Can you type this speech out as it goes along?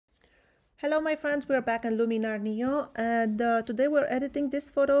Hello my friends, we're back in Luminar Neo and today we're editing this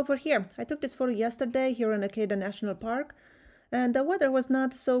photo over here. I took this photo yesterday here in Acadia National Park and the weather was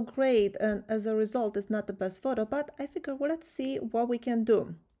not so great and as a result it's not the best photo, but I figured, well, let's see what we can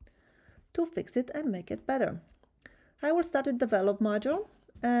do to fix it and make it better. I will start the develop module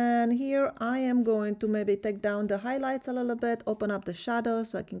and here I am going to maybe take down the highlights a little bit, open up the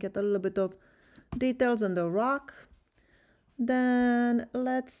shadows so I can get a little bit of details on the rock. Then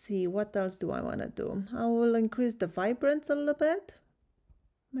let's see, what else do I want to do? I will increase the vibrance a little bit,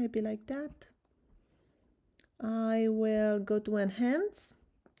 maybe like that. I will go to enhance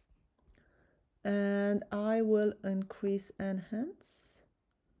and I will increase enhance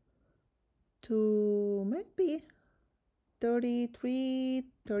to maybe 33,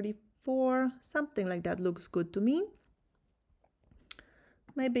 34, something like that looks good to me.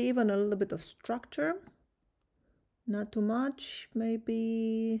 Maybe even a little bit of structure. Not too much,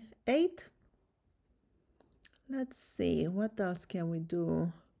 maybe 8. Let's see, what else can we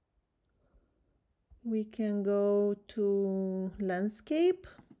do? We can go to landscape.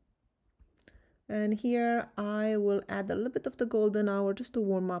 And here I will add a little bit of the golden hour just to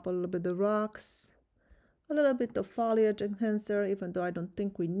warm up a little bit the rocks. A little bit of foliage enhancer, even though I don't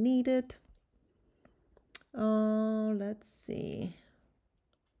think we need it. Let's see.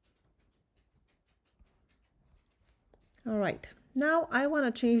 All right, now I want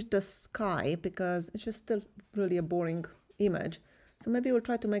to change the sky because it's just still really a boring image. So maybe we'll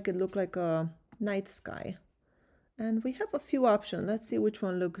try to make it look like a night sky. And we have a few options. Let's see which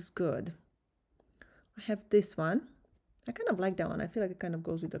one looks good. I have this one. I kind of like that one. I feel like it kind of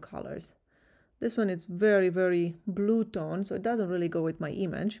goes with the colors. This one is very, very blue tone, so it doesn't really go with my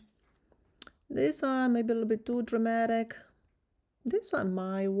image. This one maybe a little bit too dramatic. This one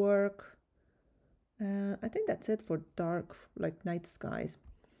might work. I think that's it for dark, like night skies.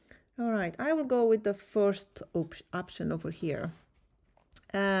 All right, I will go with the first option over here.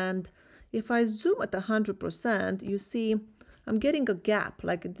 And if I zoom at 100%, you see I'm getting a gap,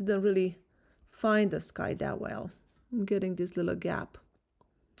 like it didn't really find the sky that well. I'm getting this little gap.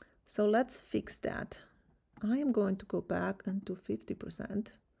 So let's fix that. I am going to go back into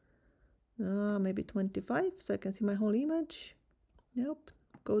 50%. Maybe 25, so I can see my whole image. Nope,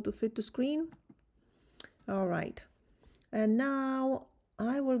 go to fit to screen. All right, and now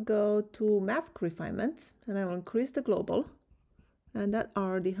I will go to mask refinement and I will increase the global, and that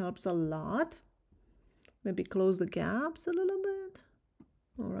already helps a lot. Maybe close the gaps a little bit.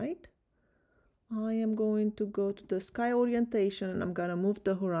 All right, I am going to go to the sky orientation and I'm gonna move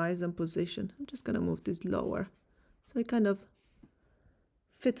the horizon position. I'm just gonna move this lower so it kind of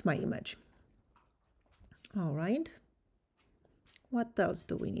fits my image. All right, what else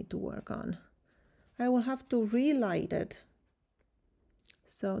do we need to work on? I will have to relight it.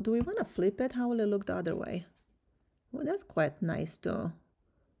 So do we want to flip it? How will it look the other way? Well, that's quite nice too.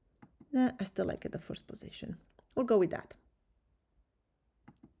 Nah, I still like it the first position. We'll go with that.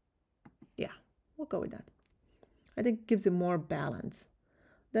 Yeah, we'll go with that. I think it gives it more balance.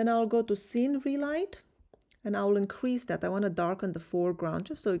 Then I'll go to scene relight and I'll increase that. I want to darken the foreground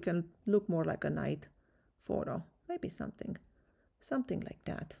just so it can look more like a night photo. Maybe something like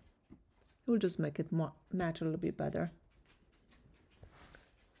that. We'll just make it match a little bit better.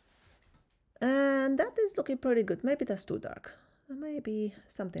 And that is looking pretty good. Maybe that's too dark. Maybe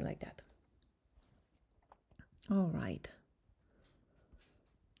something like that. All right.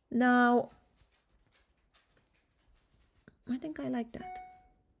 Now, I think I like that.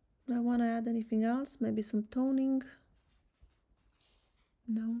 I want to add anything else? Maybe some toning?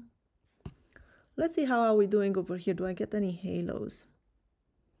 No. Let's see how are we doing over here. Do I get any halos?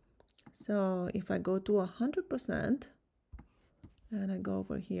 So if I go to 100% and I go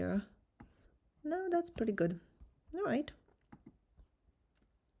over here, no, that's pretty good. All right.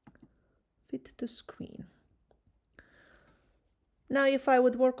 Fit to screen. Now, if I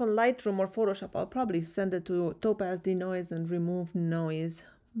would work on Lightroom or Photoshop, I'll probably send it to topaz denoise and remove noise.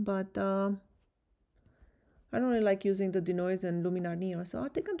 But I don't really like using the denoise in Luminar Neo, so I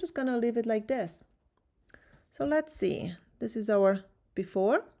think I'm just gonna leave it like this. So let's see. This is our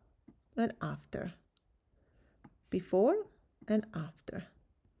before and after. Before and after.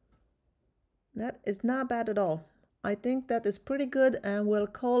 That is not bad at all. I think that is pretty good and we'll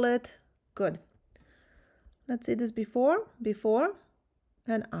call it good. Let's see this before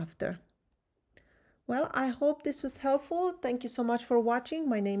and after. Well, I hope this was helpful. Thank you so much for watching.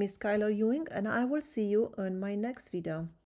 My name is Skyler Ewing and I will see you in my next video.